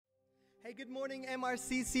Hey, good morning,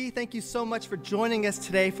 MRCC. Thank you so much for joining us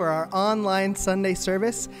today for our online Sunday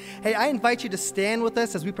service. Hey, I invite you to stand with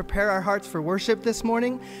us as we prepare our hearts for worship this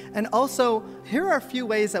morning. And also, here are a few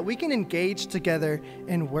ways that we can engage together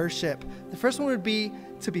in worship. The first one would be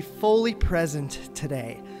to be fully present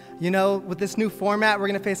today. You know, with this new format, we're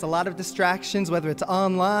going to face a lot of distractions, whether it's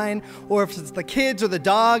online or if it's the kids or the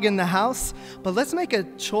dog in the house. But let's make a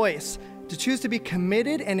choice to choose to be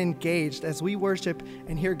committed and engaged as we worship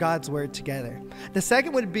and hear God's word together. The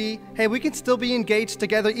second would be, hey, we can still be engaged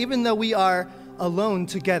together even though we are alone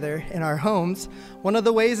together in our homes. One of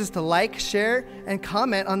the ways is to like, share, and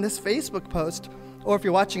comment on this Facebook post. Or if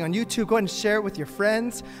you're watching on YouTube, go ahead and share it with your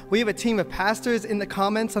friends. We have a team of pastors in the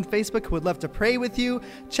comments on Facebook who would love to pray with you,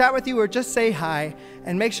 chat with you, or just say hi.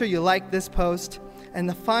 And make sure you like this post. And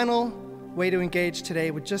the final way to engage today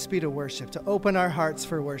would just be to worship, to open our hearts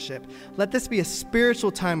for worship. Let this be a spiritual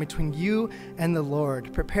time between you and the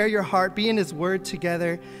Lord. Prepare your heart, be in His Word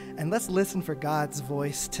together, and let's listen for God's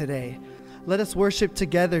voice today. Let us worship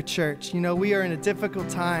together, church. You know, we are in a difficult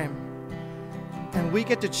time, and we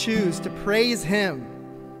get to choose to praise Him.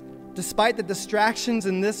 Despite the distractions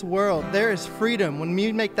in this world, there is freedom when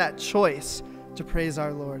we make that choice to praise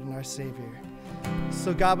our Lord and our Savior.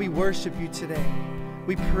 So God, we worship you today.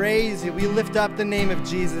 We praise you. We lift up the name of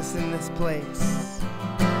Jesus in this place.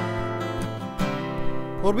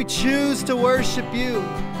 Lord, we choose to worship you.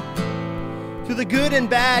 Through the good and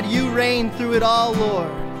bad, you reign through it all,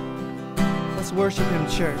 Lord. Let's worship Him,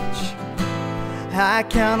 church. I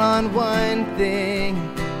count on one thing.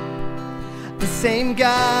 The same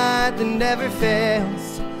God that never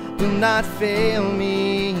fails will not fail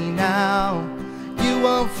me now. You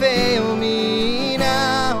won't fail me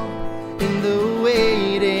now. In the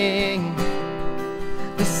waiting,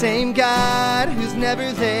 the same God who's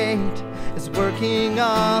never late is working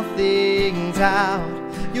all things out.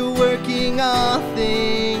 You're working all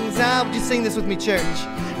things out. Would you sing this with me, church?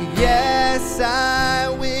 Yes, I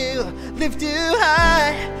will lift you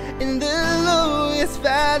high in the lowest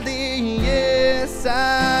valley. Yes,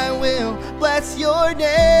 I will bless your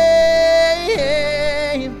name.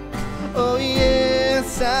 Oh,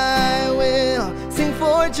 yes, I will sing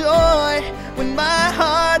for joy when my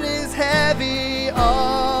heart is heavy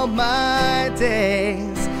all my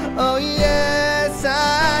days. Oh, yes,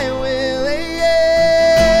 I will. Yes,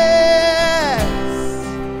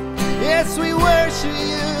 yes, we worship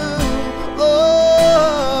you, Lord.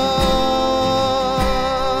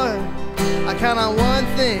 I count on one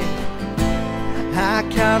thing. I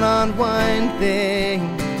count on one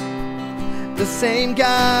thing. The same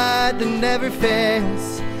God that never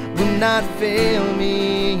fails will not fail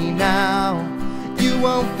me now. You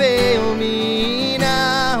won't fail me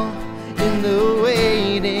now. In the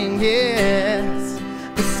waiting, yes.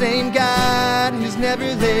 The same God who's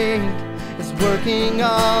never late is working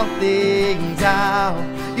all things out.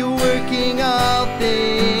 You're working all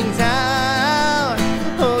things out.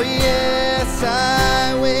 Oh, yes,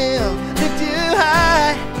 I will lift you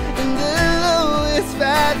high in the lowest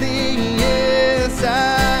valley. Yes,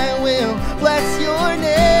 I will bless your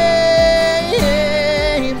name.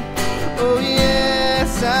 Oh,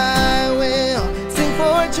 yes, I will sing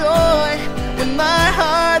for joy when my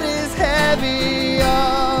heart is heavy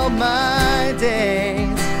all my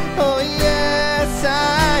days. Oh, yes,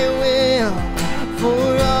 I will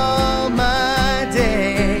for all my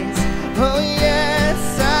days. Oh,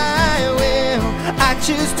 yes, I will. I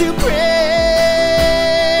choose to praise,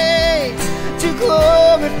 to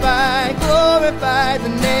glorify the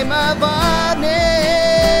name of our names.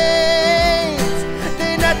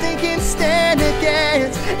 That nothing can stand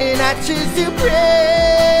against, and I choose to praise,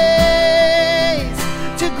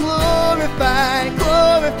 to glorify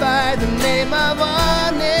the name of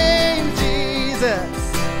our name,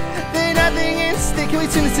 Jesus. That nothing can stand. Can we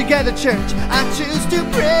sing this together, church? I choose to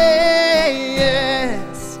praise,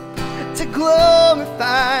 to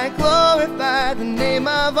glorify the name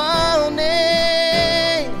of our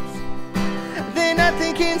names.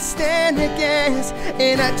 Nothing can stand against,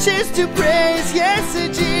 and I choose to praise, yes,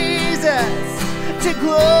 Jesus, to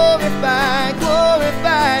glorify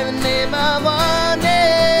the name of our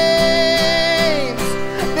names.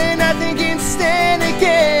 Then nothing can stand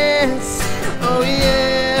against. Oh,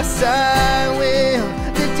 yes, I will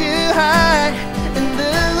lift you high in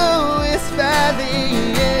the lowest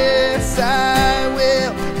valley. Yes, I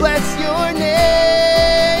will bless your name.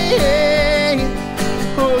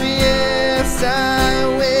 Oh, yes, I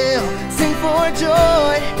will sing for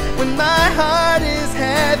joy when my heart is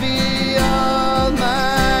heavy all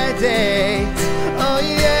my days. Oh,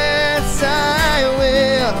 yes, I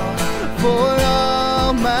will for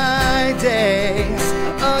all my days.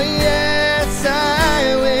 Oh, yes.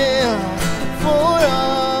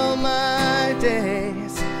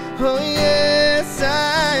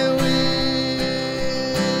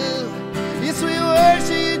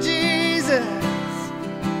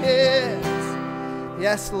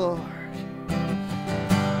 Yes, Lord.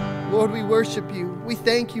 Lord, we worship you. We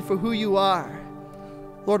thank you for who you are.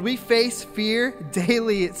 Lord, we face fear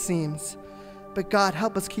daily, it seems. But God,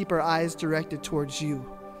 help us keep our eyes directed towards you.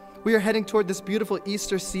 We are heading toward this beautiful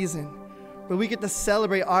Easter season where we get to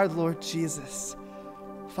celebrate our Lord Jesus.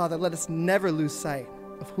 Father, let us never lose sight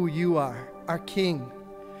of who you are, our King,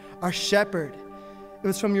 our shepherd. It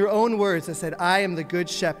was from your own words that said, I am the good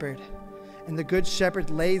shepherd, and the good shepherd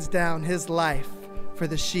lays down his life for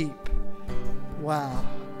the sheep. Wow,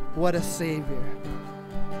 what a Savior.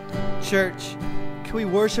 Church, can we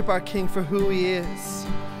worship our King for who he is?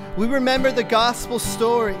 We remember the gospel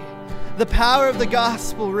story. The power of the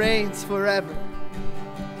gospel reigns forever.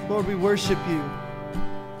 Lord, we worship you.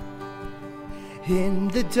 In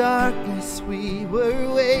the darkness we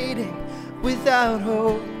were waiting, without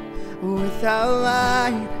hope, without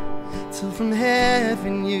light, till from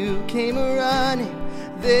heaven you came running.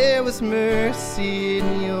 There was mercy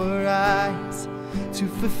in your eyes to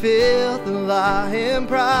fulfill the law and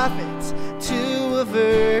prophets. To a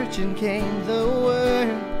virgin came the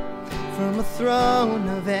word, from a throne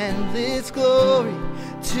of endless glory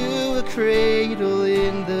to a cradle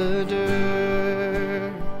in the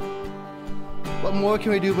dirt. What more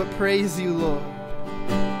can we do but praise you, Lord?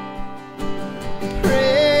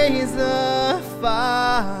 Praise the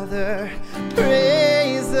Father,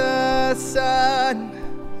 praise the Son,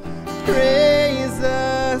 praise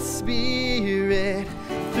the Spirit,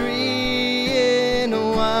 three in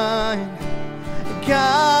one.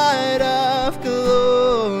 God of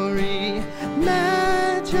glory,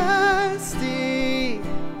 majesty,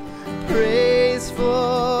 praise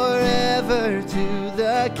forever to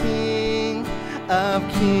the King of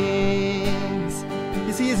Kings.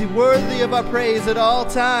 Is he worthy of our praise at all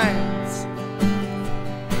times?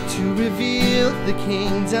 To reveal the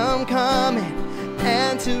kingdom coming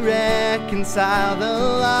and to reconcile the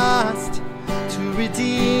lost, to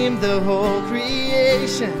redeem the whole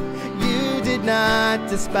creation. You did not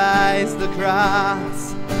despise the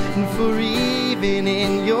cross, and for even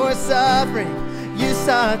in your suffering, you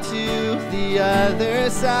saw to the other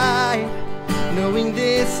side. Knowing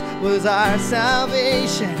this was our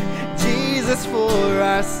salvation, Jesus, for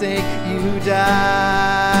our sake you died.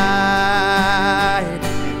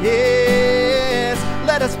 Yes,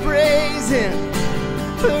 let us praise him.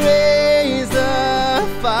 Praise the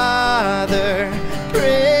Father,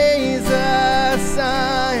 praise the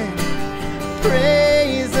Son,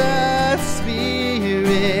 praise the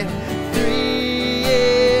Spirit, three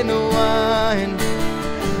in one.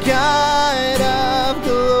 God of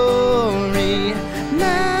glory,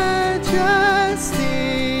 majesty,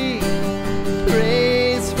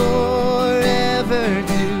 praise forever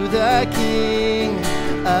to the King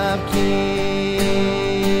of Kings.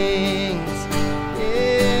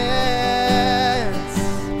 Yes,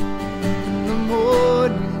 in the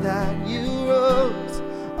morning that you rose,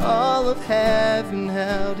 all of heaven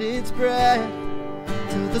held its breath,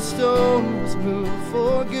 till the stone was moved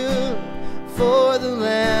for good, for the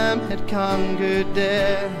Lamb had conquered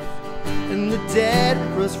death. And the dead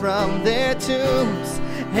rose from their tombs,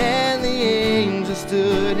 and the angels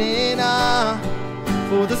stood in awe,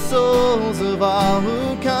 for the souls of all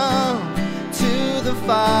who come to the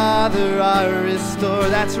Father are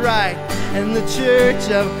restored. That's right. And the church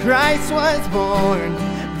of Christ was born.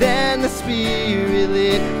 Then the Spirit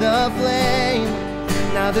lit the flame.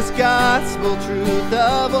 Now this gospel truth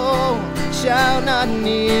of old shall not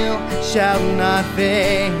kneel, shall not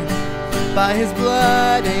fade. By his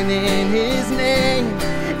blood and in his name,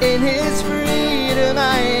 in his freedom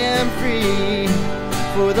I am free.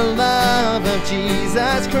 For the love of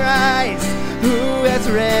Jesus Christ, who has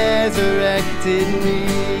resurrected me.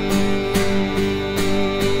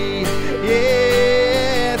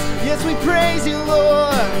 Yes, yes, we praise you,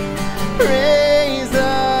 Lord. Praise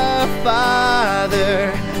the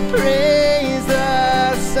Father, praise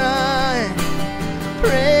the Son,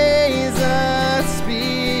 praise the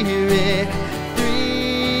Spirit,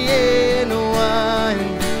 three in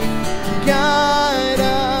one. God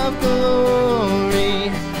of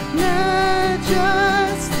glory,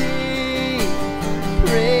 majesty,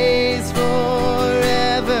 praise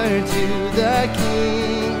forever to the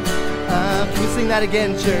King. Can we sing that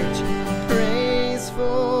again, church? Praise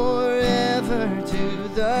forever to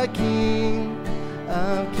the King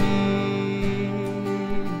of Kings.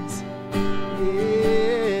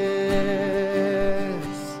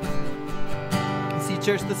 Yes. See,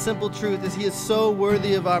 church, the simple truth is he is so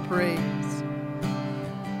worthy of our praise.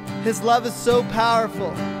 His love is so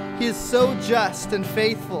powerful. He is so just and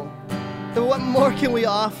faithful. That what more can we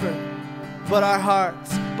offer but our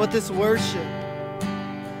hearts, but this worship?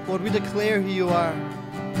 Lord, we declare who you are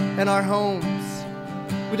in our homes.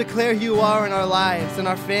 We declare who you are in our lives, in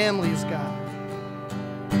our families, God.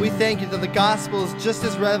 We thank you that the gospel is just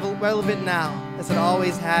as relevant now as it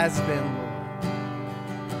always has been,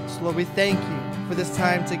 Lord. So, Lord, we thank you for this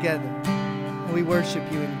time together, and we worship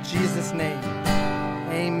you in Jesus' name.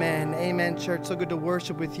 Amen. Amen, church. So good to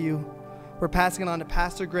worship with you. We're passing it on to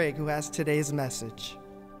Pastor Greg, who has today's message.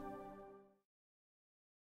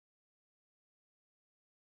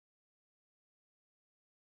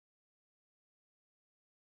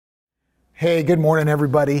 Hey, good morning,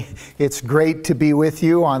 everybody. It's great to be with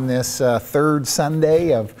you on this third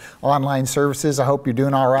Sunday of online services. I hope you're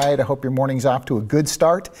doing all right. I hope your morning's off to a good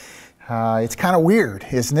start. It's kind of weird,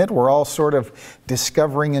 isn't it? We're all sort of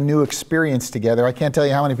discovering a new experience together. I can't tell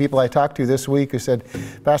you how many people I talked to this week who said,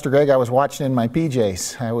 Pastor Greg, I was watching in my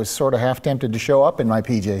PJs. I was sort of half tempted to show up in my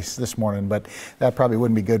PJs this morning, but that probably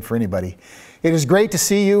wouldn't be good for anybody. It is great to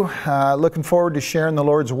see you. Looking forward to sharing the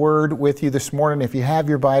Lord's Word with you this morning. If you have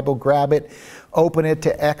your Bible, grab it, open it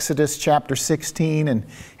to Exodus chapter 16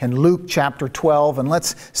 and Luke chapter 12, and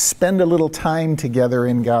let's spend a little time together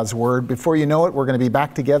in God's Word. Before you know it, we're going to be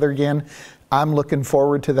back together again. I'm looking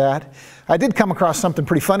forward to that. I did come across something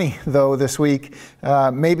pretty funny, though, this week.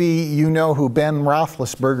 Maybe you know who Ben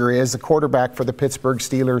Roethlisberger is, the quarterback for the Pittsburgh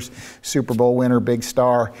Steelers, Super Bowl winner, big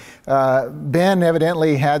star. Ben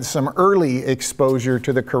evidently had some early exposure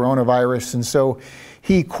to the coronavirus, and so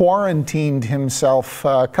he quarantined himself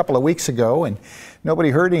a couple of weeks ago, and nobody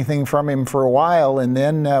heard anything from him for a while, and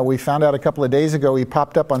then we found out a couple of days ago he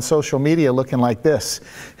popped up on social media looking like this.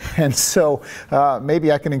 And so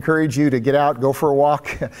maybe I can encourage you to get out, go for a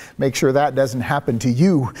walk, make sure that doesn't happen to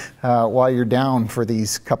you while you're down for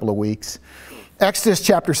these couple of weeks. Exodus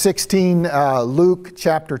chapter 16, Luke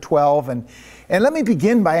chapter 12, and let me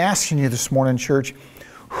begin by asking you this morning, church,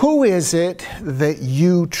 who is it that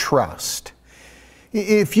you trust?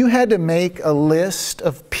 If you had to make a list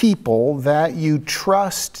of people that you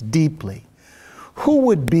trust deeply, who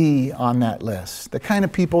would be on that list? The kind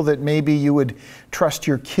of people that maybe you would trust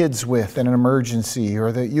your kids with in an emergency,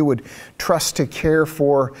 or that you would trust to care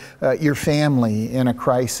for your family in a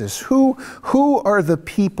crisis. Who are the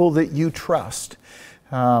people that you trust?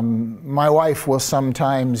 My wife will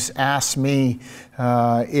sometimes ask me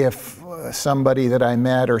if somebody that I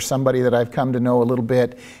met or somebody that I've come to know a little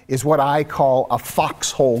bit is what I call a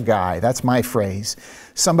foxhole guy. That's my phrase.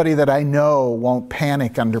 Somebody that I know won't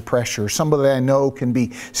panic under pressure. Somebody that I know can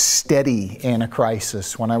be steady in a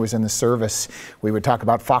crisis. When I was in the service, we would talk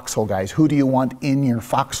about foxhole guys. Who do you want in your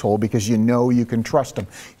foxhole? Because you know you can trust them.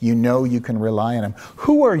 You know you can rely on them.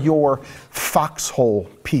 Who are your foxhole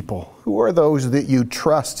people? Who are those that you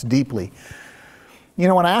trust deeply? You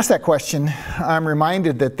know, when I ask that question, I'm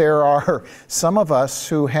reminded that there are some of us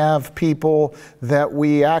who have people that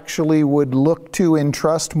we actually would look to and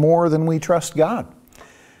trust more than we trust God.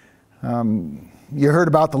 You heard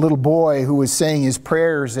about the little boy who was saying his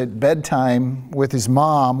prayers at bedtime with his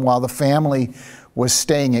mom while the family was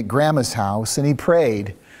staying at Grandma's house, and he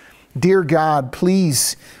prayed, "Dear God,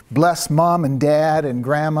 please bless Mom and Dad and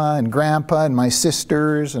Grandma and Grandpa and my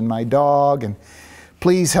sisters and my dog, and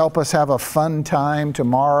please help us have a fun time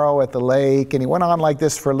tomorrow at the lake." And he went on like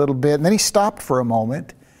this for a little bit, and then he stopped for a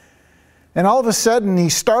moment. And all of a sudden, he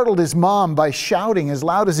startled his mom by shouting as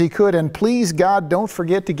loud as he could, "And please, God, don't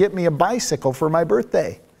forget to get me a bicycle for my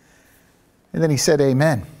birthday." And then he said,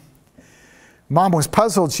 "Amen." Mom was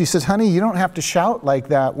puzzled. She says, "Honey, you don't have to shout like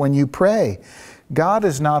that when you pray. God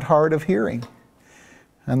is not hard of hearing."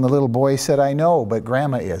 And the little boy said, "I know, but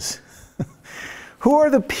Grandma is." Who are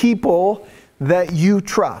the people that you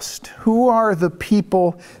trust? Who are the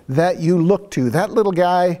people that you look to? That little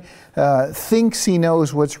guy thinks he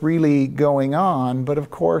knows what's really going on, but of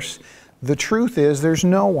course, the truth is there's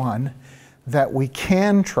no one that we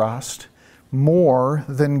can trust more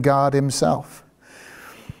than God Himself.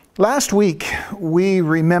 Last week, we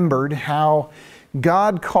remembered how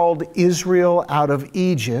God called Israel out of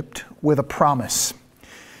Egypt with a promise.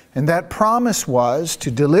 And that promise was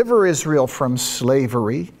to deliver Israel from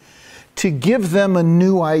slavery, to give them a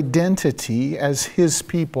new identity as His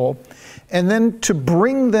people, and then to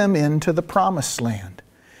bring them into the promised land.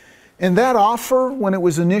 And that offer, when it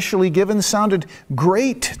was initially given, sounded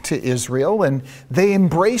great to Israel, and they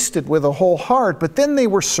embraced it with a whole heart. But then they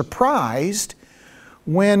were surprised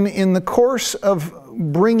when, in the course of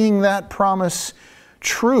bringing that promise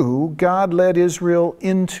true, God led Israel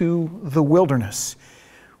into the wilderness.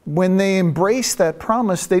 When they embraced that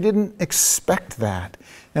promise, they didn't expect that.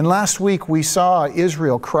 And last week we saw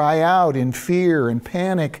Israel cry out in fear and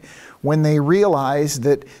panic when they realized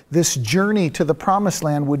that this journey to the promised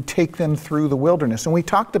land would take them through the wilderness. And we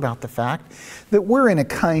talked about the fact that we're in a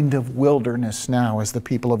kind of wilderness now as the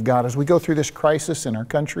people of God, as we go through this crisis in our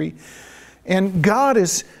country. And God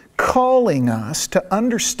is calling us to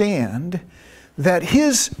understand that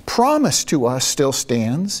His promise to us still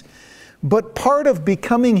stands, but part of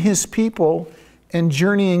becoming His people and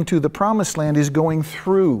journeying to the promised land is going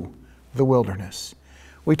through the wilderness.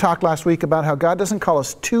 We talked last week about how God doesn't call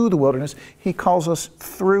us to the wilderness, He calls us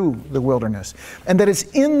through the wilderness. And that it's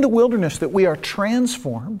in the wilderness that we are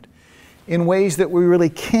transformed in ways that we really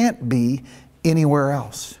can't be anywhere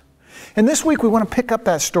else. And this week we want to pick up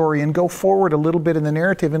that story and go forward a little bit in the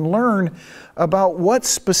narrative and learn about what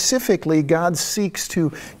specifically God seeks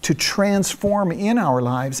to transform in our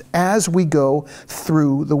lives as we go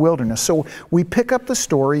through the wilderness. So we pick up the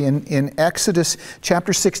story in Exodus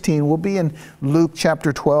chapter 16. We'll be in Luke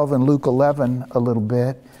chapter 12 and Luke 11 a little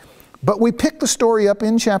bit. But we pick the story up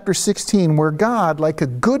in chapter 16 where God, like a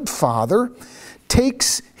good father,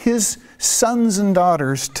 takes His sons and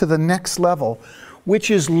daughters to the next level,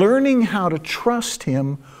 which is learning how to trust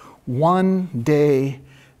Him one day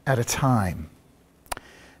at a time.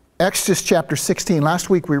 Exodus chapter 16. Last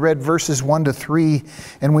week we read verses 1 to 3,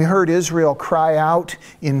 and we heard Israel cry out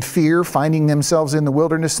in fear, finding themselves in the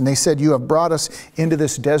wilderness, and they said, "You have brought us into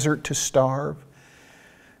this desert to starve."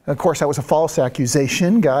 Of course, that was a false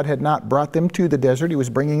accusation. God had not brought them to the desert. He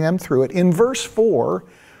was bringing them through it. In verse 4,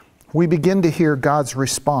 we begin to hear God's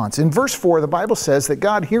response. In verse 4, the Bible says that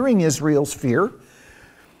God, hearing Israel's fear,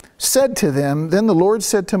 said to them, "Then the Lord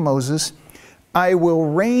said to Moses, I will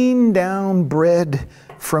rain down bread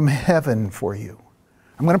from heaven for you."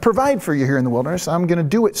 I'm going to provide for you here in the wilderness. I'm going to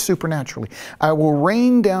do it supernaturally. I will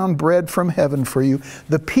rain down bread from heaven for you.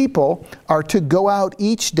 The people are to go out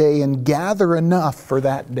each day and gather enough for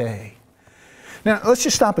that day. Now, let's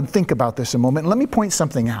just stop and think about this a moment. And let me point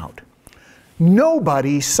something out.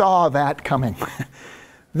 Nobody saw that coming.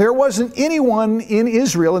 There wasn't anyone in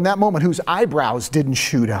Israel in that moment whose eyebrows didn't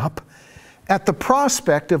shoot up at the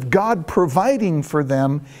prospect of God providing for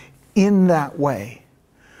them in that way.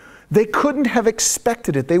 They couldn't have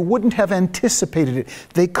expected it. They wouldn't have anticipated it.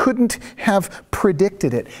 They couldn't have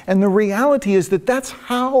predicted it. And the reality is that that's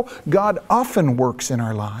how God often works in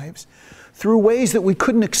our lives, through ways that we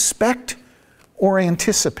couldn't expect or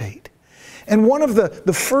anticipate. And one of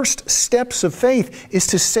the first steps of faith is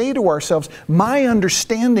to say to ourselves, my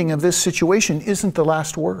understanding of this situation isn't the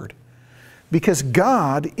last word. Because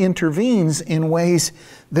God intervenes in ways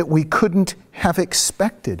that we couldn't have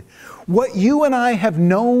expected. What you and I have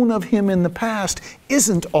known of Him in the past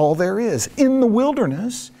isn't all there is. In the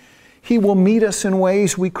wilderness, He will meet us in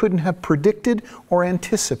ways we couldn't have predicted or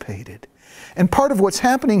anticipated. And part of what's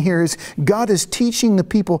happening here is God is teaching the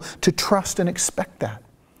people to trust and expect that.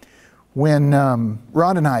 When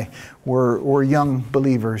Ron and I were young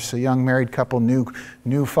believers, a young married couple,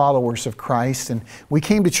 new followers of Christ, and we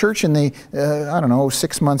came to church and they,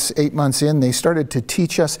 6 months, 8 months in, they started to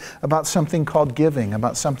teach us about something called giving,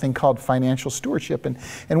 about something called financial stewardship,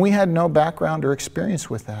 and we had no background or experience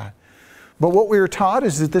with that. But what we were taught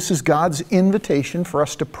is that this is God's invitation for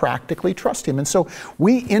us to practically trust Him. And so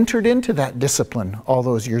we entered into that discipline all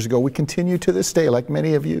those years ago. We continue to this day, like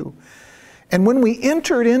many of you. And when we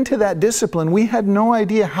entered into that discipline, we had no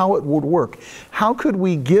idea how it would work. How could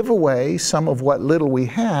we give away some of what little we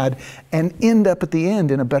had and end up at the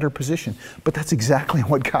end in a better position? But that's exactly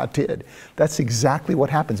what God did. That's exactly what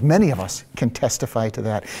happens. Many of us can testify to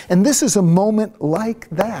that. And this is a moment like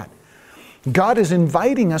that. God is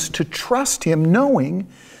inviting us to trust Him, knowing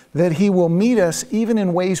that He will meet us even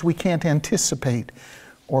in ways we can't anticipate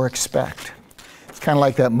or expect. It's kind of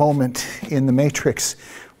like that moment in The Matrix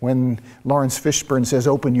when Lawrence Fishburne says,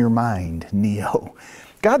 "Open your mind, Neo."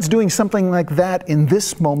 God's doing something like that in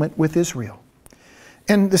this moment with Israel.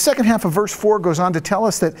 And the second half of verse 4 goes on to tell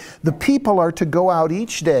us that the people are to go out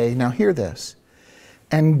each day, now hear this,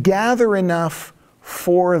 and gather enough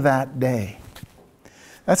for that day.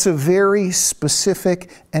 That's a very specific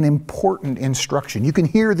and important instruction. You can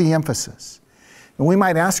hear the emphasis. And we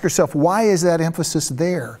might ask ourselves, why is that emphasis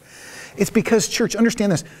there? It's because, church,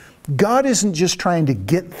 understand this. God isn't just trying to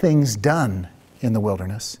get things done in the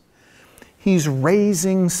wilderness. He's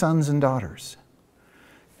raising sons and daughters.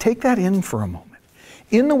 Take that in for a moment.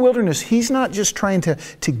 In the wilderness, He's not just trying to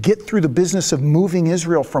get through the business of moving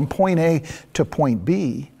Israel from point A to point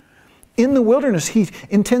B. In the wilderness, He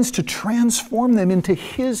intends to transform them into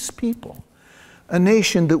His people, a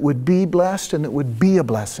nation that would be blessed and that would be a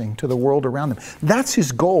blessing to the world around them. That's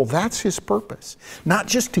His goal. That's His purpose. Not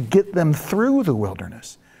just to get them through the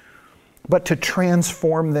wilderness, but to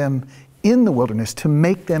transform them in the wilderness to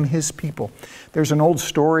make them his people. There's an old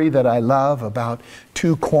story that I love about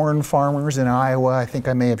two corn farmers in Iowa. I think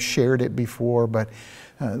I may have shared it before, but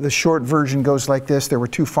the short version goes like this. There were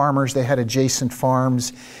two farmers, they had adjacent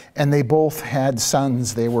farms, and they both had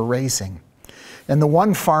sons they were raising. And the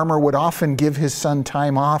one farmer would often give his son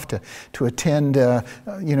time off to attend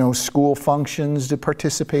school functions, to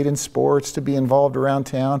participate in sports, to be involved around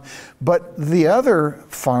town. But the other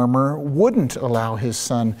farmer wouldn't allow his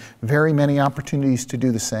son very many opportunities to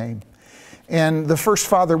do the same. And the first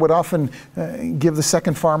father would often give the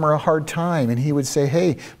second farmer a hard time, and he would say,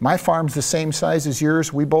 hey, my farm's the same size as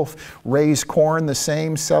yours. We both raise corn the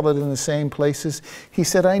same, sell it in the same places. He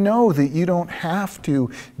said, I know that you don't have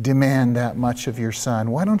to demand that much of your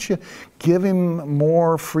son. Why don't you give him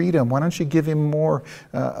more freedom? Why don't you give him more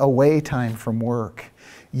away time from work?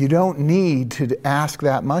 You don't need to ask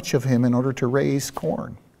that much of him in order to raise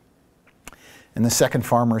corn. And the second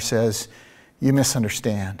farmer says, you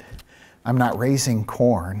misunderstand. I'm not raising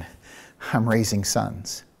corn, I'm raising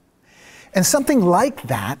sons. And something like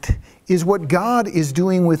that is what God is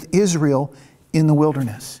doing with Israel in the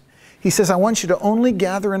wilderness. He says, I want you to only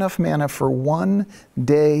gather enough manna for one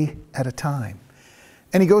day at a time.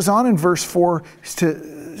 And he goes on in verse 4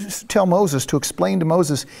 to tell Moses, to explain to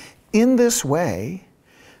Moses, in this way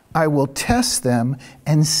I will test them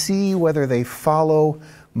and see whether they follow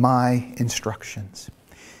my instructions.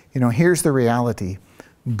 You know, here's the reality.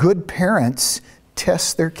 Good parents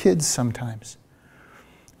test their kids sometimes.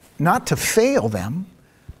 Not to fail them,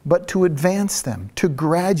 but to advance them, to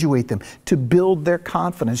graduate them, to build their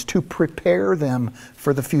confidence, to prepare them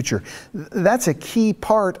for the future. That's a key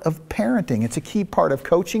part of parenting. It's a key part of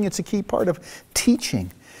coaching. It's a key part of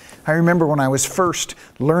teaching. I remember when I was first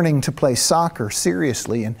learning to play soccer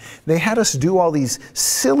seriously, and they had us do all these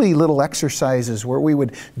silly little exercises where we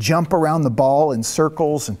would jump around the ball in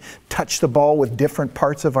circles and touch the ball with different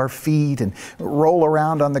parts of our feet and roll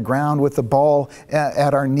around on the ground with the ball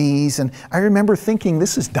at our knees. And I remember thinking,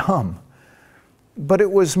 this is dumb. But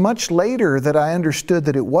it was much later that I understood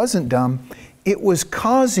that it wasn't dumb. It was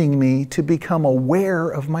causing me to become aware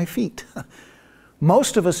of my feet.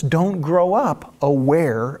 Most of us don't grow up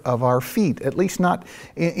aware of our feet, at least not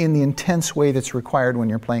in the intense way that's required when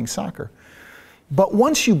you're playing soccer. But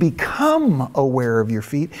once you become aware of your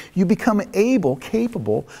feet, you become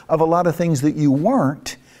capable of a lot of things that you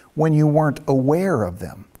weren't when you weren't aware of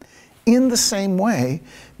them. In the same way,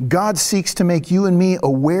 God seeks to make you and me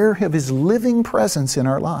aware of His living presence in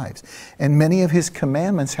our lives. And many of His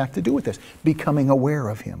commandments have to do with this, becoming aware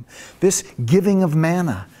of Him. This giving of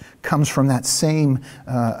manna comes from that same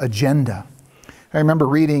agenda. I remember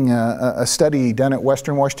reading a study done at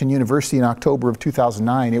Western Washington University in October of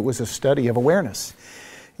 2009. It was a study of awareness.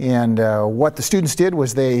 And what the students did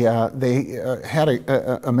was they had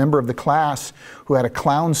a member of the class who had a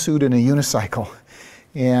clown suit and a unicycle.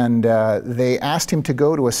 And they asked him to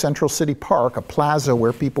go to a Central City Park, a plaza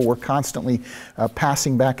where people were constantly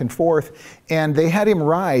passing back and forth. And they had him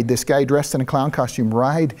ride, this guy dressed in a clown costume,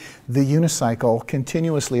 ride the unicycle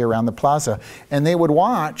continuously around the plaza. And they would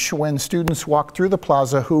watch when students walked through the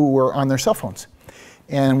plaza who were on their cell phones.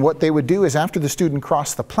 And what they would do is after the student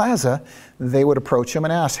crossed the plaza, they would approach him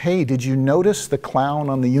and ask, hey, did you notice the clown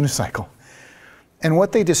on the unicycle? And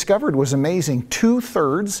what they discovered was amazing.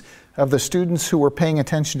 2/3 of the students who were paying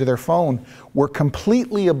attention to their phone were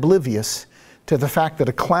completely oblivious to the fact that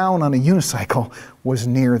a clown on a unicycle was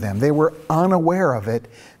near them. They were unaware of it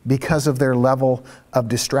because of their level of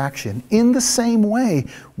distraction. In the same way,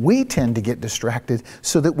 we tend to get distracted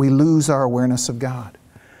so that we lose our awareness of God.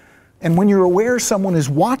 And when you're aware someone is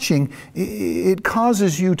watching, it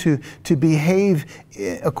causes you to behave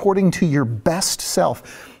according to your best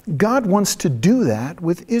self. God wants to do that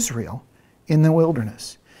with Israel in the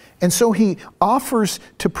wilderness. And so He offers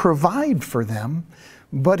to provide for them,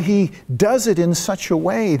 but He does it in such a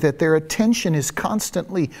way that their attention is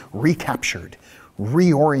constantly recaptured,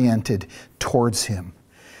 reoriented towards Him.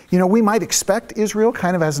 You know, we might expect Israel,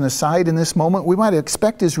 kind of as an aside in this moment, we might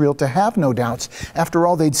expect Israel to have no doubts. After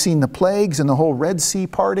all, they'd seen the plagues and the whole Red Sea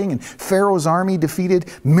parting and Pharaoh's army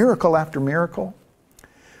defeated, miracle after miracle.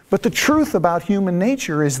 But the truth about human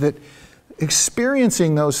nature is that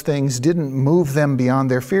experiencing those things didn't move them beyond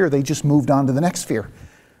their fear. They just moved on to the next fear,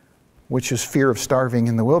 which is fear of starving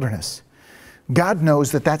in the wilderness. God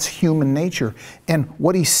knows that that's human nature. And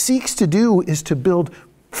what He seeks to do is to build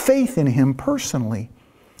faith in Him personally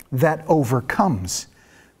that overcomes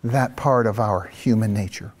that part of our human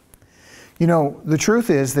nature. You know, the truth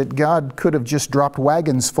is that God could have just dropped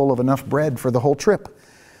wagons full of enough bread for the whole trip.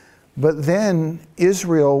 But then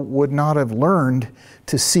Israel would not have learned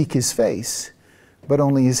to seek His face. but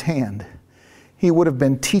only his hand. He would have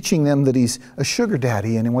been teaching them that he's a sugar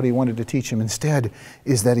daddy, and what he wanted to teach them instead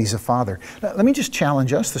is that he's a father. Now, let me just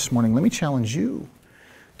challenge us this morning. Let me challenge you.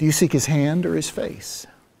 Do you seek his hand or his face?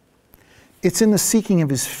 It's in the seeking of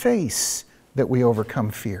his face that we overcome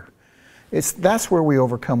fear. That's where we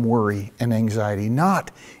overcome worry and anxiety, not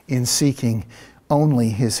in seeking only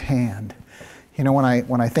his hand. You know,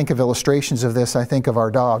 when I think of illustrations of this, I think of our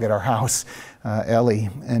dog at our house, Ellie.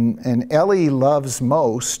 And Ellie loves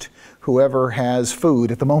most whoever has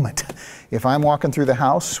food at the moment. If I'm walking through the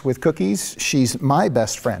house with cookies, she's my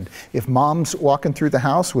best friend. If mom's walking through the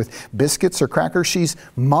house with biscuits or crackers, she's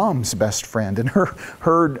mom's best friend. And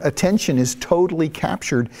her attention is totally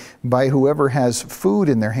captured by whoever has food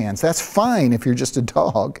in their hands. That's fine if you're just a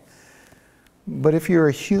dog. But if you're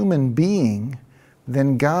a human being,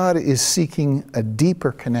 then God is seeking a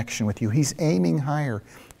deeper connection with you. He's aiming higher.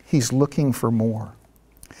 He's looking for more.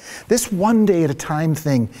 This one day at a time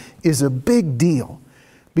thing is a big deal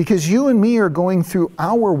because you and me are going through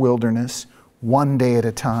our wilderness one day at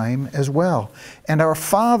a time as well. And our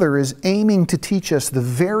Father is aiming to teach us the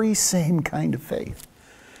very same kind of faith.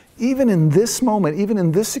 Even in this moment, even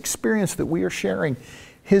in this experience that we are sharing,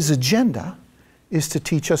 his agenda is to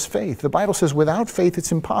teach us faith. The Bible says without faith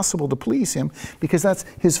it's impossible to please him because that's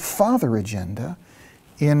his Father agenda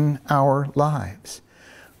in our lives.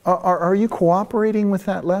 Are you cooperating with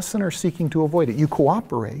that lesson or seeking to avoid it? You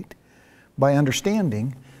cooperate by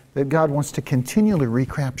understanding that God wants to continually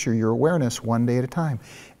recapture your awareness one day at a time.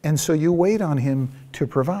 And so you wait on him to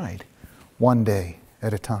provide one day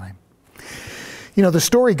at a time. You know, the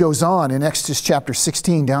story goes on in Exodus chapter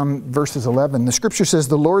 16, down verses 11. The scripture says,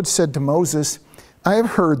 "The Lord said to Moses, I have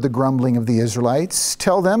heard the grumbling of the Israelites.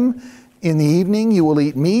 Tell them, in the evening you will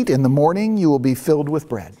eat meat, in the morning you will be filled with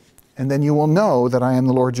bread. And then you will know that I am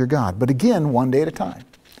the Lord your God." But again, one day at a time.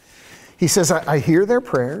 He says, I hear their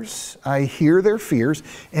prayers, I hear their fears,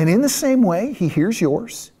 and in the same way, he hears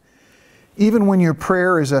yours. Even when your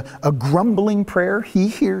prayer is a grumbling prayer, he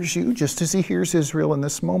hears you, just as he hears Israel in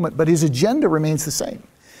this moment. But his agenda remains the same,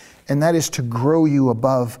 and that is to grow you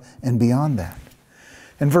above and beyond that.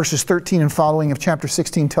 And verses 13 and following of chapter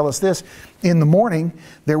 16 tell us this: in the morning,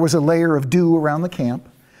 there was a layer of dew around the camp.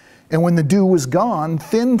 And when the dew was gone,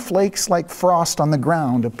 thin flakes like frost on the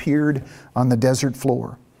ground appeared on the desert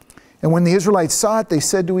floor. And when the Israelites saw it, they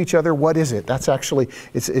said to each other, "What is it?" That's actually,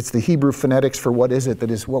 it's the Hebrew phonetics for what is it that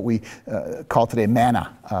is what we call today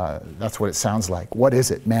manna. That's what it sounds like. What is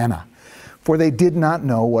it? Manna. For they did not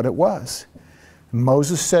know what it was.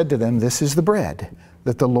 Moses said to them, "This is the bread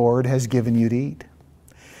that the Lord has given you to eat."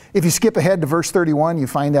 If you skip ahead to verse 31, you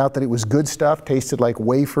find out that it was good stuff, tasted like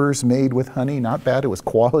wafers made with honey. Not bad, it was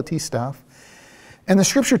quality stuff. And the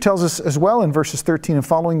scripture tells us as well in verses 13 and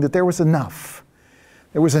following that there was enough.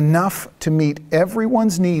 There was enough to meet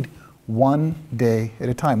everyone's need one day at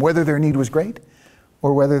a time, whether their need was great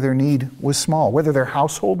or whether their need was small, whether their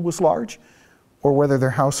household was large or whether their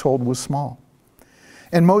household was small.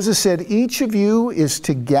 And Moses said, "Each of you is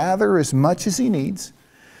to gather as much as he needs.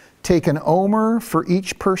 Take an omer for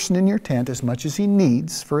each person in your tent, as much as he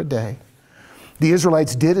needs for a day." The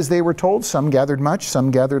Israelites did as they were told. Some gathered much,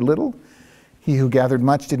 some gathered little. He who gathered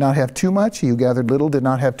much did not have too much. He who gathered little did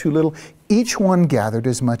not have too little. Each one gathered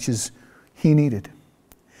as much as he needed.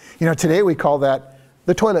 You know, today we call that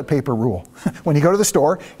the toilet paper rule. When you go to the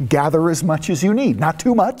store, gather as much as you need. Not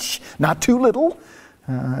too much, not too little.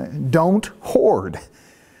 Don't hoard.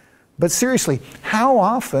 But seriously, how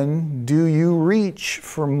often do you reach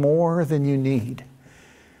for more than you need?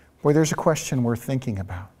 Well, there's a question worth thinking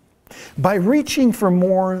about. By reaching for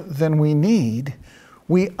more than we need,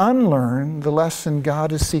 we unlearn the lesson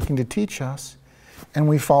God is seeking to teach us, and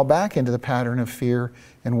we fall back into the pattern of fear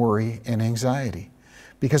and worry and anxiety,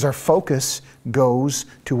 because our focus goes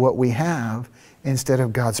to what we have instead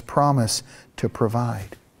of God's promise to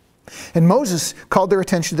provide. And Moses called their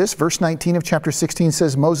attention to this. Verse 19 of chapter 16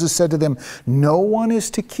 says, Moses said to them, "No one is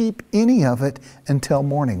to keep any of it until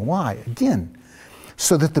morning." Why? Again,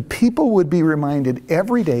 so that the people would be reminded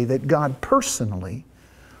every day that God personally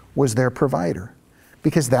was their provider,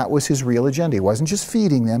 because that was his real agenda. He wasn't just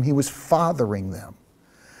feeding them, he was fathering them.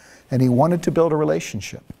 And he wanted to build a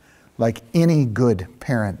relationship like any good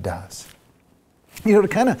parent does. You know, to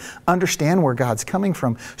kind of understand where God's coming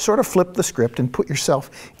from, sort of flip the script and put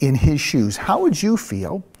yourself in his shoes. How would you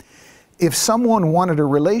feel if someone wanted a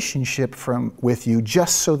relationship with you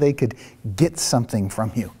just so they could get something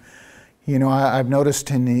from you? You know, I've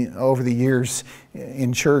noticed over the years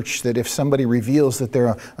in church that if somebody reveals that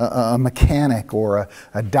they're a mechanic or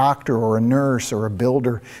a doctor or a nurse or a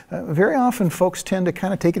builder, very often folks tend to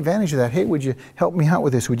kind of take advantage of that. Hey, would you help me out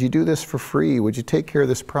with this? Would you do this for free? Would you take care of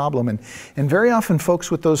this problem? And very often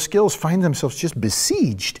folks with those skills find themselves just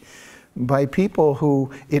besieged by people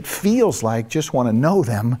who it feels like just want to know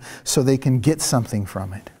them so they can get something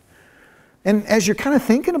from it. And as you're kind of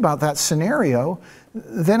thinking about that scenario,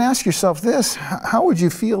 then ask yourself this: how would you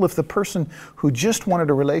feel if the person who just wanted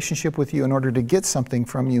a relationship with you in order to get something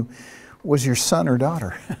from you was your son or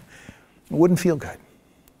daughter? It wouldn't feel good.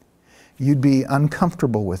 You'd be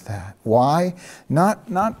uncomfortable with that. Why?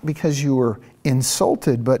 Not because you were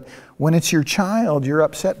insulted, but when it's your child, you're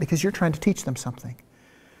upset because you're trying to teach them something.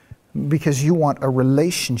 Because you want a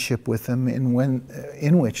relationship with them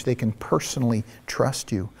in which they can personally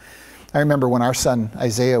trust you. I remember when our son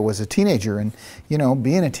Isaiah was a teenager, and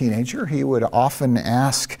being a teenager, he would often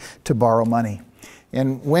ask to borrow money.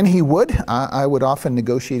 And when he would, I would often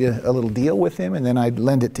negotiate a little deal with him, and then I'd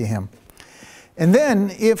lend it to him. And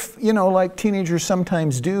then if, like teenagers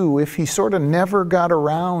sometimes do, if he sort of never got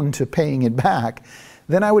around to paying it back,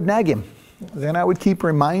 then I would nag him. Then I would keep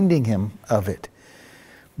reminding him of it.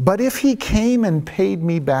 But if he came and paid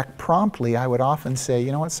me back promptly, I would often say,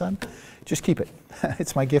 you know what, son? Just keep it.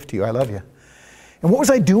 It's my gift to you. I love you. And what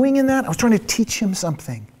was I doing in that? I was trying to teach him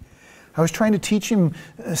something. I was trying to teach him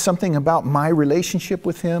something about my relationship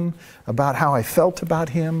with him, about how I felt about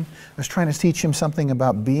him. I was trying to teach him something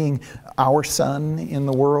about being our son in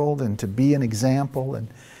the world and to be an example. And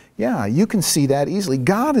yeah, you can see that easily.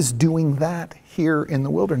 God is doing that here in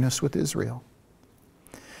the wilderness with Israel.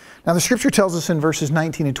 Now, the scripture tells us in verses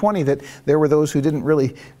 19 and 20 that there were those who didn't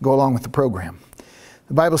really go along with the program.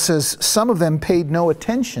 The Bible says some of them paid no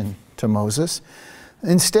attention to Moses.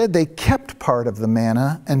 Instead, they kept part of the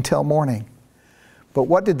manna until morning. But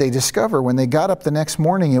what did they discover? When they got up the next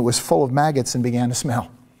morning, it was full of maggots and began to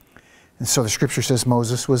smell. And so the scripture says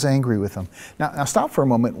Moses was angry with them. Now stop for a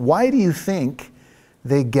moment. Why do you think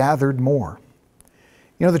they gathered more?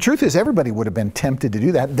 The truth is everybody would have been tempted to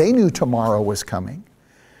do that. They knew tomorrow was coming.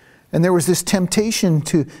 And there was this temptation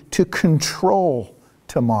to control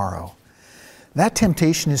tomorrow. That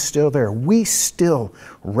temptation is still there. We still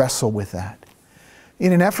wrestle with that.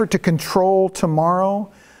 In an effort to control tomorrow,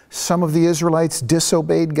 some of the Israelites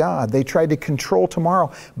disobeyed God. They tried to control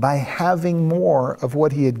tomorrow by having more of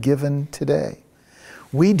what He had given today.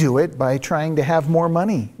 We do it by trying to have more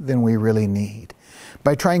money than we really need,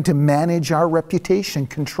 by trying to manage our reputation,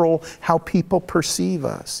 control how people perceive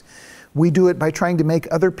us. We do it by trying to make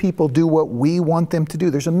other people do what we want them to do.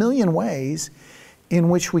 There's a million ways in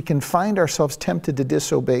which we can find ourselves tempted to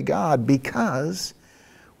disobey God because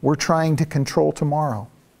we're trying to control tomorrow.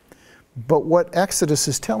 But what Exodus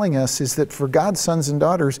is telling us is that for God's sons and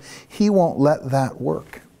daughters, He won't let that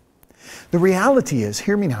work. The reality is,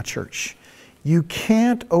 hear me now, church, you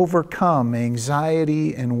can't overcome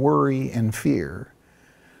anxiety and worry and fear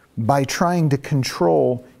by trying to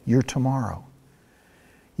control your tomorrow.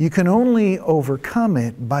 You can only overcome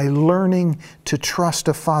it by learning to trust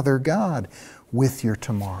a Father God with your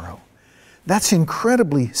tomorrow. That's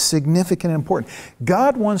incredibly significant and important.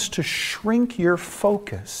 God wants to shrink your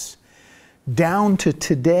focus down to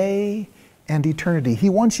today and eternity. He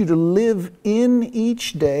wants you to live in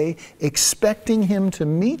each day, expecting Him to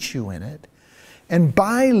meet you in it. And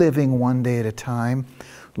by living one day at a time,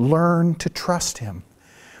 learn to trust Him.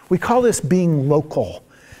 We call this being local.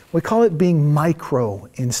 We call it being micro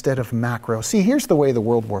instead of macro. See, here's the way the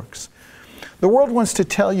world works. The world wants to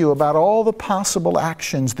tell you about all the possible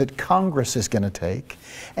actions that Congress is going to take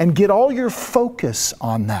and get all your focus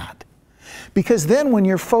on that. Because then when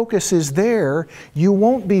your focus is there, you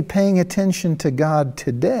won't be paying attention to God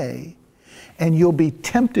today, and you'll be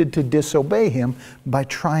tempted to disobey Him by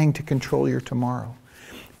trying to control your tomorrow.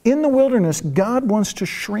 In the wilderness, God wants to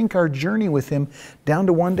shrink our journey with Him down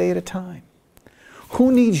to one day at a time.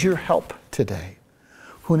 Who needs your help today?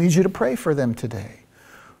 Who needs you to pray for them today?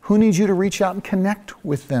 Who needs you to reach out and connect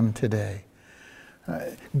with them today?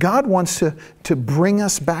 God wants to bring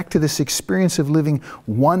us back to this experience of living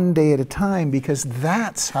one day at a time, because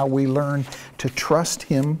that's how we learn to trust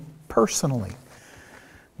Him personally.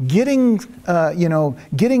 Getting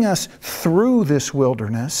us through this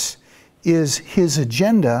wilderness is His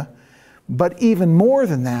agenda, but even more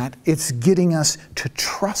than that, it's getting us to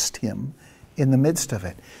trust Him in the midst of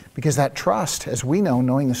it. Because that trust, as we know,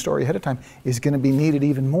 knowing the story ahead of time, is going to be needed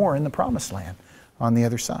even more in the promised land on the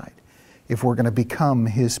other side, if we're going to become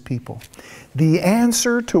His people. The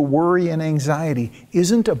answer to worry and anxiety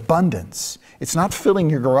isn't abundance. It's not filling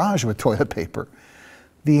your garage with toilet paper.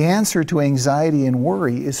 The answer to anxiety and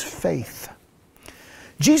worry is faith.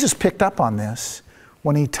 Jesus picked up on this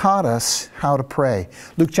when he taught us how to pray.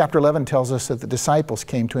 Luke chapter 11 tells us that the disciples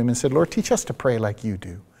came to him and said, Lord, teach us to pray like you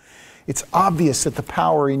do. It's obvious that the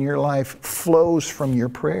power in your life flows from your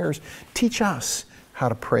prayers. Teach us how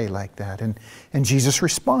to pray like that. And Jesus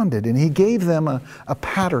responded, and he gave them a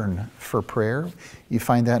pattern for prayer. You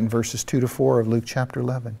find that in verses 2 to 4 of Luke chapter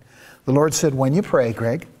 11. The Lord said, when you pray,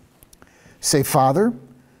 Greg, say, Father,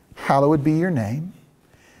 hallowed be your name.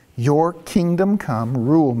 Your kingdom come,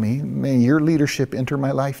 rule me. May your leadership enter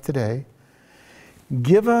my life today.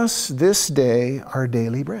 Give us this day our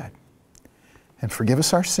daily bread. And forgive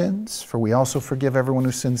us our sins, for we also forgive everyone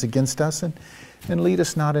who sins against us. And lead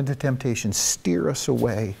us not into temptation. Steer us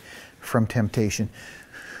away from temptation.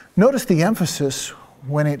 Notice the emphasis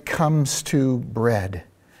when it comes to bread.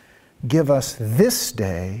 Give us this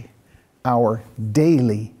day our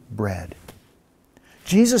daily bread.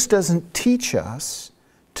 Jesus doesn't teach us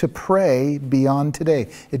to pray beyond today.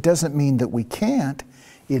 It doesn't mean that we can't.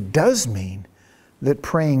 It does mean that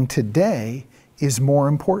praying today is more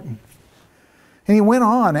important. And he went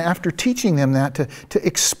on after teaching them that to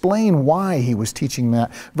explain why he was teaching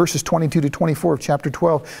that. Verses 22 to 24 of chapter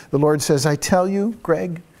 12, the Lord says, I tell you,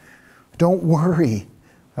 Greg, don't worry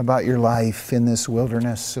about your life in this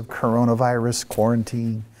wilderness of coronavirus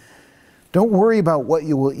quarantine. Don't worry about what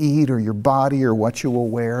you will eat or your body or what you will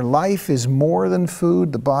wear. Life is more than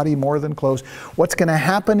food, the body more than clothes. What's going to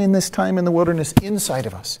happen in this time in the wilderness inside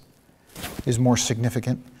of us is more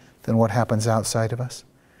significant than what happens outside of us.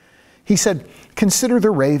 He said, consider the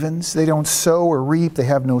ravens. They don't sow or reap. They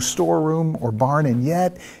have no storeroom or barn, and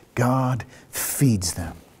yet God feeds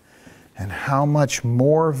them. And how much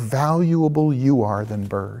more valuable you are than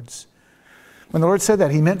birds. When the Lord said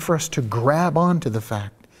that, he meant for us to grab onto the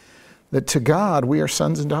fact that to God, we are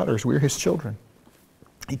sons and daughters. We are his children.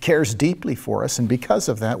 He cares deeply for us, and because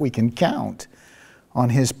of that, we can count on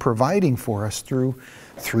his providing for us through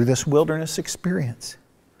this wilderness experience.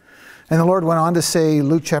 And the Lord went on to say,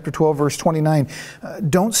 Luke chapter 12, verse 29,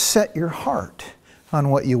 don't set your heart on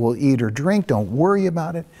what you will eat or drink. Don't worry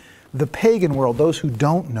about it. The pagan world, those who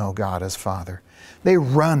don't know God as Father, they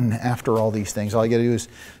run after all these things. All you got to do is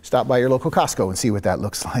stop by your local Costco and see what that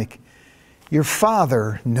looks like. Your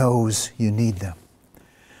Father knows you need them.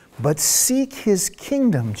 But seek his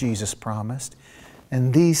kingdom, Jesus promised,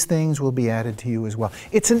 and these things will be added to you as well.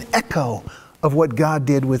 It's an echo of what God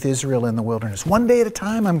did with Israel in the wilderness. One day at a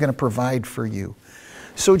time, I'm going to provide for you.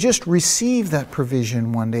 So just receive that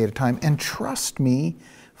provision one day at a time and trust me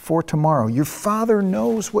for tomorrow. Your Father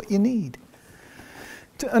knows what you need.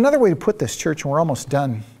 Another way to put this, church, and we're almost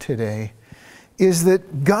done today, is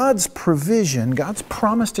that God's provision, God's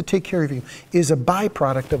promise to take care of you, is a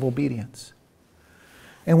byproduct of obedience.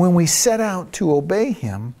 And when we set out to obey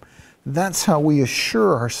him, that's how we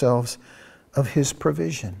assure ourselves of his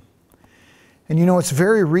provision. And you know, it's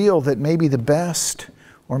very real that maybe the best,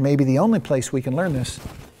 or maybe the only place we can learn this,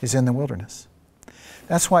 is in the wilderness.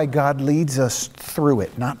 That's why God leads us through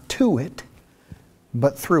it, not to it,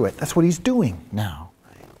 but through it. That's what he's doing now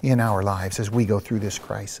in our lives as we go through this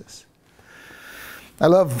crisis. I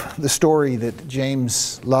love the story that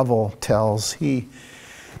James Lovell tells. He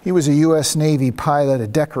was a U.S. Navy pilot, a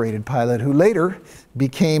decorated pilot, who later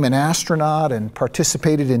became an astronaut and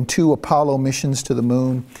participated in 2 Apollo missions to the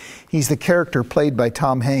moon. He's the character played by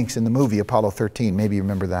Tom Hanks in the movie Apollo 13. Maybe you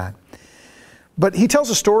remember that. But he tells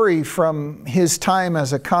a story from his time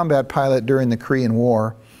as a combat pilot during the Korean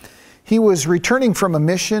War. He was returning from a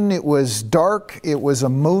mission. It was dark. It was a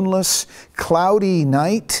moonless, cloudy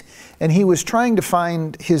night, and he was trying to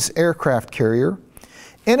find his aircraft carrier.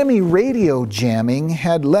 Enemy radio jamming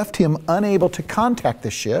had left him unable to contact the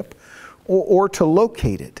ship or to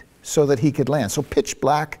locate it so that he could land. So pitch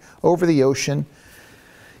black over the ocean.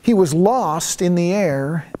 He was lost in the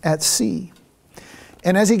air at sea.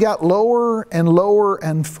 And as he got lower and lower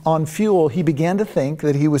and on fuel, he began to think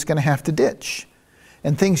that he was going to have to ditch.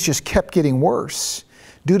 And things just kept getting worse.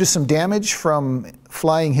 Due to some damage from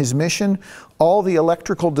flying his mission, all the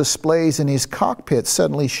electrical displays in his cockpit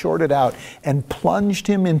suddenly shorted out and plunged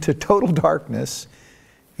him into total darkness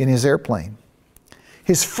in his airplane.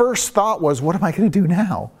 His first thought was, what am I going to do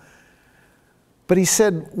now? But he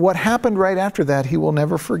said what happened right after that he will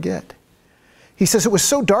never forget. He says, it was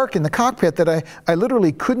so dark in the cockpit that I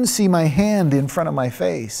literally couldn't see my hand in front of my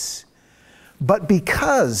face. But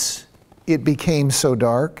because it became so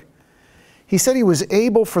dark, he said he was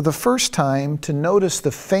able for the first time to notice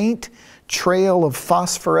the faint trail of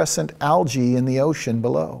phosphorescent algae in the ocean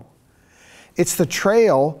below. It's the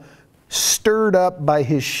trail stirred up by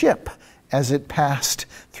his ship as it passed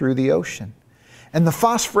through the ocean. And the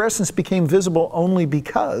phosphorescence became visible only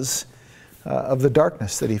because of the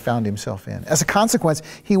darkness that he found himself in. As a consequence,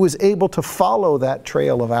 he was able to follow that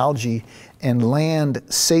trail of algae and land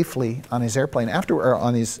safely on his airplane, or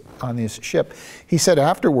on his ship. He said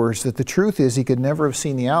afterwards that the truth is he could never have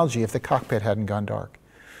seen the algae if the cockpit hadn't gone dark.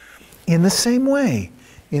 In the same way,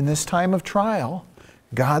 in this time of trial,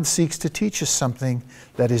 God seeks to teach us something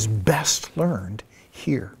that is best learned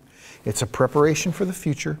here. It's a preparation for the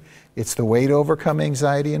future. It's the way to overcome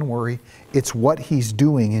anxiety and worry. It's what He's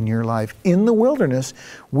doing in your life. In the wilderness,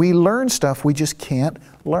 we learn stuff we just can't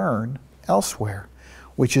learn elsewhere,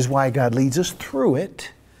 which is why God leads us through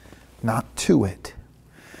it, not to it.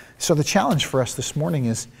 So the challenge for us this morning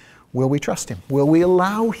is, will we trust Him? Will we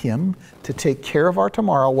allow Him to take care of our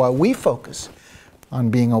tomorrow while we focus on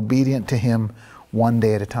being obedient to Him one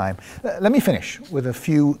day at a time? Let me finish with a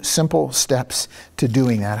few simple steps to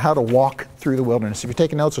doing that, how to walk through the wilderness. If you're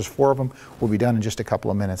taking notes, there's 4 of them. We'll be done in just a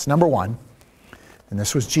couple of minutes. Number 1, and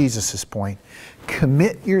this was Jesus' point,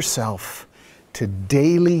 commit yourself to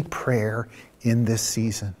daily prayer in this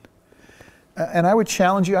season. And I would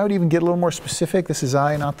challenge you, I would even get a little more specific. This is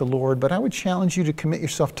I, not the Lord, but I would challenge you to commit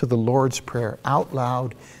yourself to the Lord's Prayer out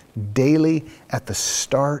loud, daily, at the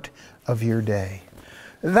start of your day.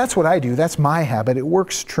 That's what I do. That's my habit. It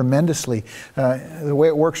works tremendously. The way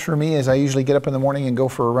it works for me is I usually get up in the morning and go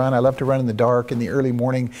for a run. I love to run in the dark, in the early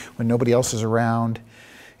morning when nobody else is around.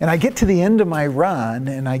 And I get to the end of my run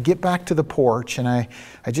and I get back to the porch and I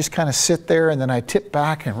just kind of sit there, and then I tip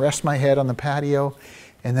back and rest my head on the patio,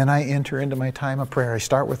 and then I enter into my time of prayer. I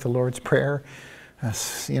start with the Lord's Prayer.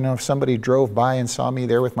 You know, if somebody drove by and saw me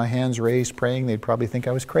there with my hands raised praying, they'd probably think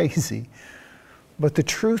I was crazy. But the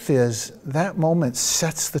truth is, that moment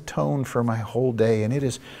sets the tone for my whole day, and it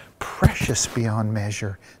is precious beyond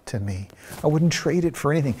measure to me. I wouldn't trade it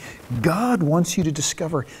for anything. God wants you to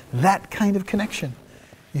discover that kind of connection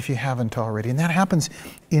if you haven't already. And that happens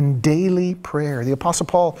in daily prayer. The Apostle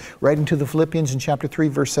Paul, writing to the Philippians in chapter 3,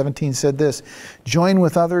 verse 17, said this, "Join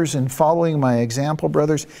with others in following my example,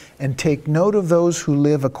 brothers, and take note of those who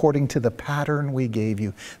live according to the pattern we gave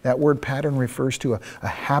you." That word pattern refers to a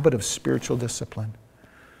habit of spiritual discipline.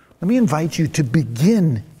 Let me invite you to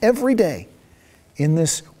begin every day in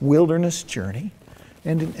this wilderness journey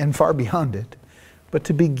and far beyond it, but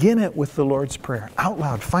to begin it with the Lord's Prayer out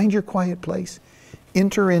loud. Find your quiet place.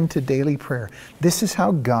 Enter into daily prayer. This is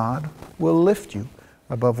how God will lift you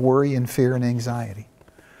above worry and fear and anxiety.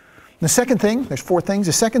 The second thing, there's 4 things.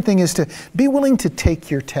 The second thing is to be willing to take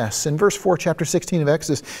your tests. In verse 4, chapter 16 of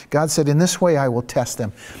Exodus, God said, "In this way I will test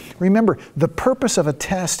them." Remember, the purpose of a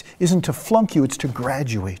test isn't to flunk you, it's to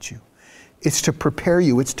graduate you. It's to prepare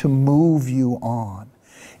you, it's to move you on.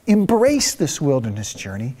 Embrace this wilderness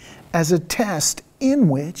journey as a test in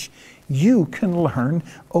which you can learn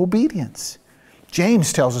obedience.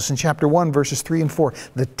 James tells us in chapter 1, verses 3 and 4,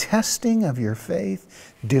 "The testing of your faith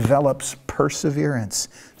develops perseverance,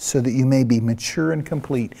 so that you may be mature and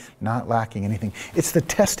complete, not lacking anything." It's the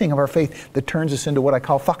testing of our faith that turns us into what I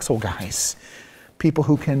call foxhole guys, people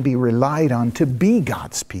who can be relied on to be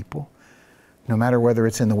God's people, no matter whether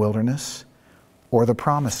it's in the wilderness or the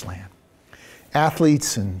promised land.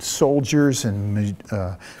 Athletes and soldiers and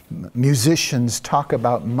musicians talk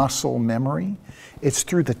about muscle memory. It's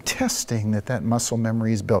through the testing that muscle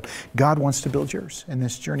memory is built. God wants to build yours in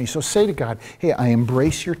this journey. So say to God, "Hey, I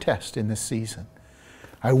embrace your test in this season.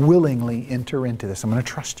 I willingly enter into this. I'm going to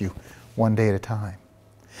trust you one day at a time."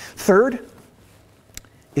 Third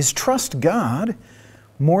is trust God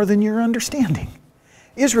more than your understanding.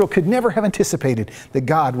 Israel could never have anticipated that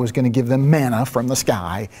God was going to give them manna from the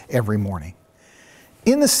sky every morning.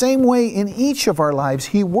 In the same way, in each of our lives,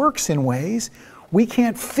 He works in ways we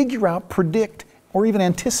can't figure out, predict, or even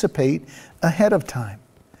anticipate ahead of time.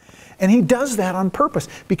 And He does that on purpose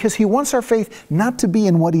because He wants our faith not to be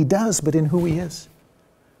in what He does, but in who He is.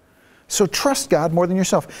 So trust God more than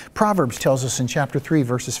yourself. Proverbs tells us in chapter 3,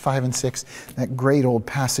 verses 5 and 6, that great old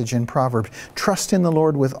passage in Proverbs, "Trust in the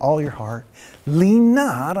Lord with all your heart. Lean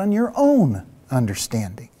not on your own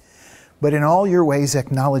understanding, but in all your ways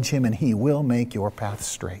acknowledge Him, and He will make your path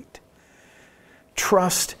straight."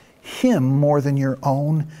 Trust Him more than your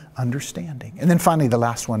own understanding. And then finally, the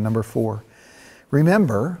last one, number 4.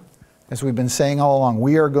 Remember, as we've been saying all along,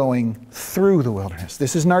 we are going through the wilderness.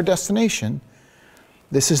 This isn't our destination.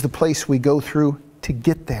 This is the place we go through to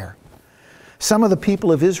get there. Some of the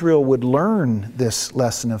people of Israel would learn this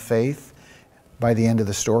lesson of faith by the end of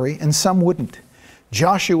the story, and some wouldn't.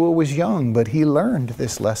 Joshua was young, but he learned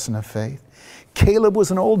this lesson of faith. Caleb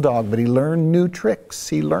was an old dog, but he learned new tricks.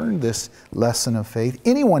 He learned this lesson of faith.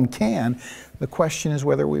 Anyone can. The question is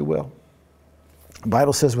whether we will. The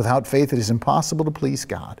Bible says without faith it is impossible to please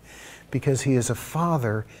God, because He is a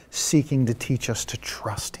Father seeking to teach us to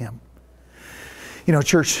trust Him. You know,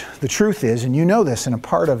 church, the truth is, and you know this in a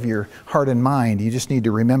part of your heart and mind, you just need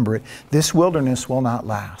to remember it, this wilderness will not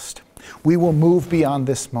last. We will move beyond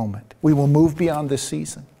this moment. We will move beyond this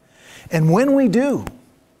season. And when we do,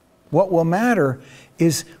 what will matter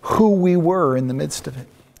is who we were in the midst of it.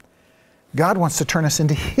 God wants to turn us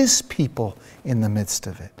into His people in the midst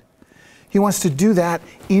of it. He wants to do that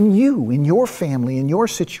in you, in your family, in your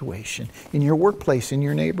situation, in your workplace, in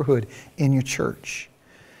your neighborhood, in your church.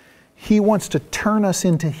 He wants to turn us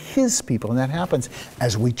into His people, and that happens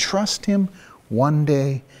as we trust Him one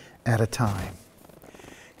day at a time.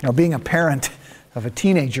 You know, being a parent of a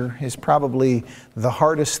teenager is probably the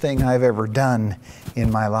hardest thing I've ever done in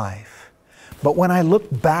my life. But when I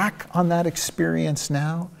look back on that experience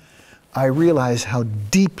now, I realize how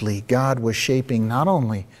deeply God was shaping not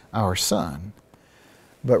only our son,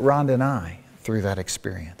 but Rhonda and I through that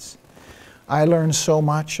experience. I learned so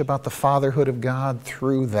much about the fatherhood of God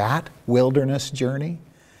through that wilderness journey.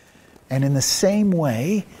 And in the same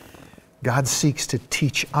way, God seeks to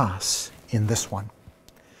teach us in this one.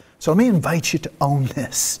 So let me invite you to own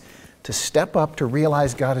this, to step up, to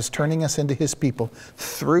realize God is turning us into His people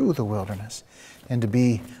through the wilderness, and to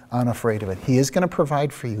be unafraid of it. He is going to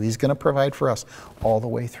provide for you. He's going to provide for us all the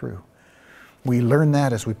way through. We learn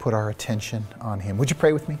that as we put our attention on Him. Would you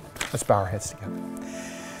pray with me? Let's bow our heads together.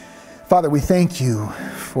 Father, we thank You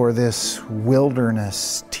for this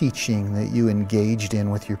wilderness teaching that You engaged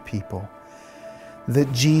in with Your people,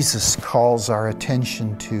 that Jesus calls our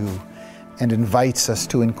attention to and invites us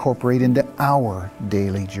to incorporate into our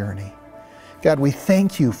daily journey. God, we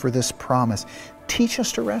thank You for this promise. Teach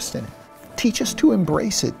us to rest in it. Teach us to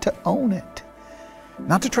embrace it, to own it.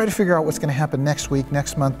 Not to try to figure out what's going to happen next week,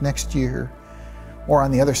 next month, next year, or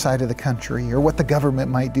on the other side of the country, or what the government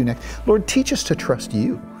might do next. Lord, teach us to trust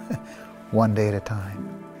You one day at a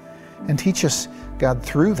time. And teach us, God,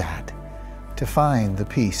 through that, to find the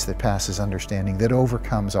peace that passes understanding, that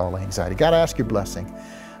overcomes all anxiety. God, I ask Your blessing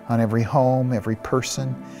on every home, every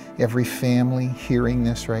person, every family hearing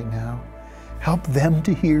this right now. Help them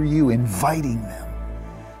to hear You, inviting them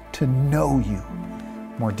to know You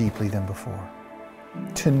more deeply than before,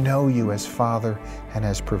 to know You as Father and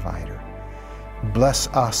as Provider. Bless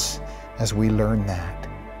us as we learn that.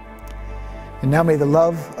 And now may the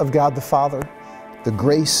love of God the Father, the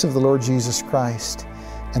grace of the Lord Jesus Christ,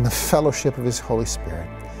 and the fellowship of His Holy Spirit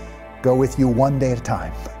go with you one day at a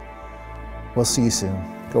time. We'll see you soon.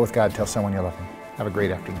 Go with God. Tell someone you love them. Have a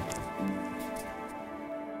great afternoon.